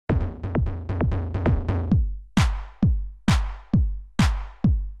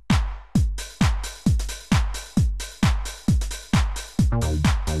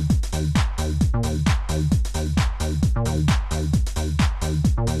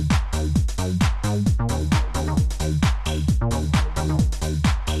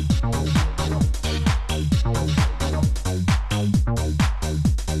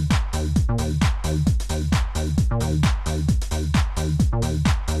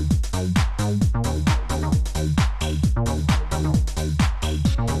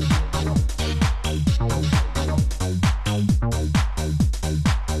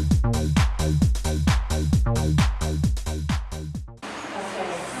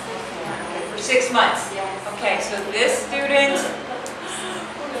6 months. Okay, so this student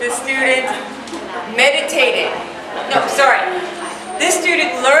meditated. No, sorry. This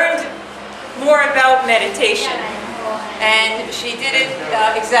student learned more about meditation, and she did it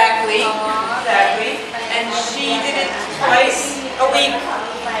exactly, and she did it twice a week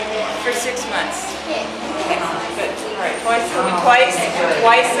for 6 months. Okay, good. All right, twice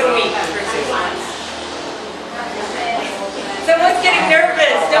a week for 6 months. Someone's getting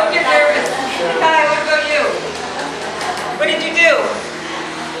nervous. Don't get nervous. Kai, what about you? What did you do?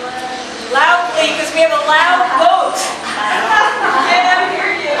 Loudly, because we have a loud vote. Yeah, I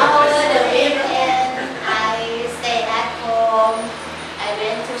hear you. Over the weekend, I stayed at home. I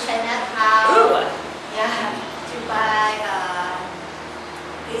went to Chinatown. Ooh. Yeah, to buy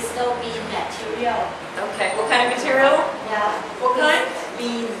crystal bean material. Okay, what kind of material? Yeah. What kind?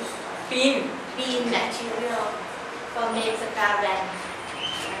 Bean. Bean. Bean material for make scarlet.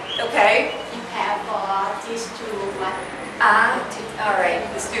 Okay. Prepare for these 2 months. All right,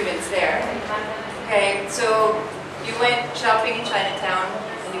 the students there. Okay, so you went shopping in Chinatown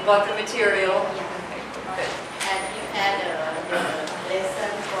and you bought the material. Yeah. Okay, good. And prepare the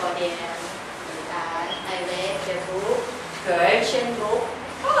lesson for them. I read the book. Good. Ancient book.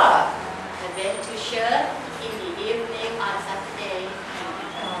 Ah. I went to church in the evening on Saturday.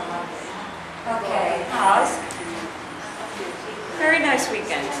 Okay. Pause. Very nice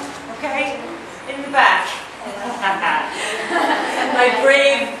weekend. Okay? In the back. My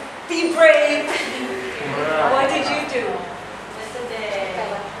brave, be brave. What did you do? Yesterday, I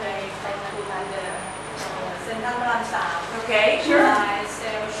went to the Central. Okay, sure. I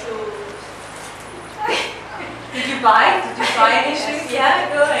sell shoes. Did you buy any shoes? Yeah,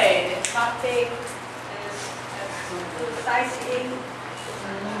 good. Shopping. Sightseeing.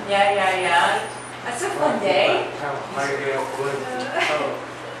 Yeah. That's a fun day. Yeah,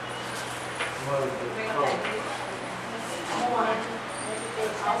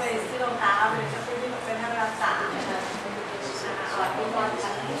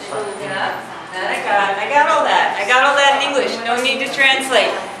 I got all that. I got all that in English. No need to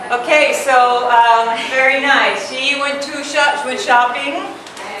translate. Okay, so very nice. She went shopping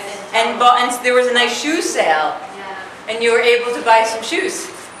and bought, and there was a nice shoe sale, and you were able to buy some shoes.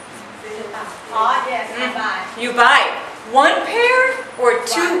 Oh, yes, I buy. You buy 1 pair or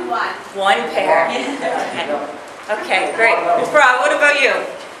 2? 1 pair. Okay, great. Fra, what about you?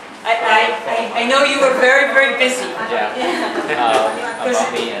 I know you were very, very busy. Yeah.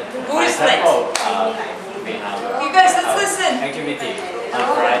 About me and Who is next? We have You guys, let's listen. activity on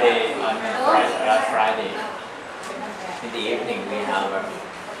Friday. Friday in the evening we have a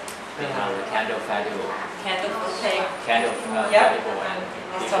candle festival. Candle, okay. Candle Yep. festival, and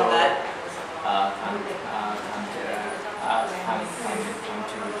I saw that. come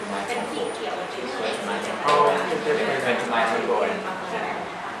to my temple. Went to my temple and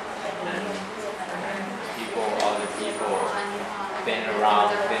all the people been around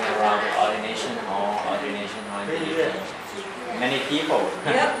the ordination hall in the evening. Many people.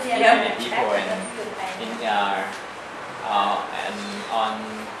 Yep. Many people, and on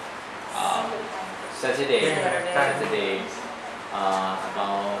Saturday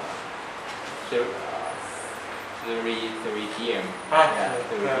about 3 p.m. 3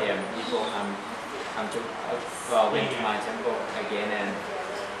 p.m. people come to went to my temple again, and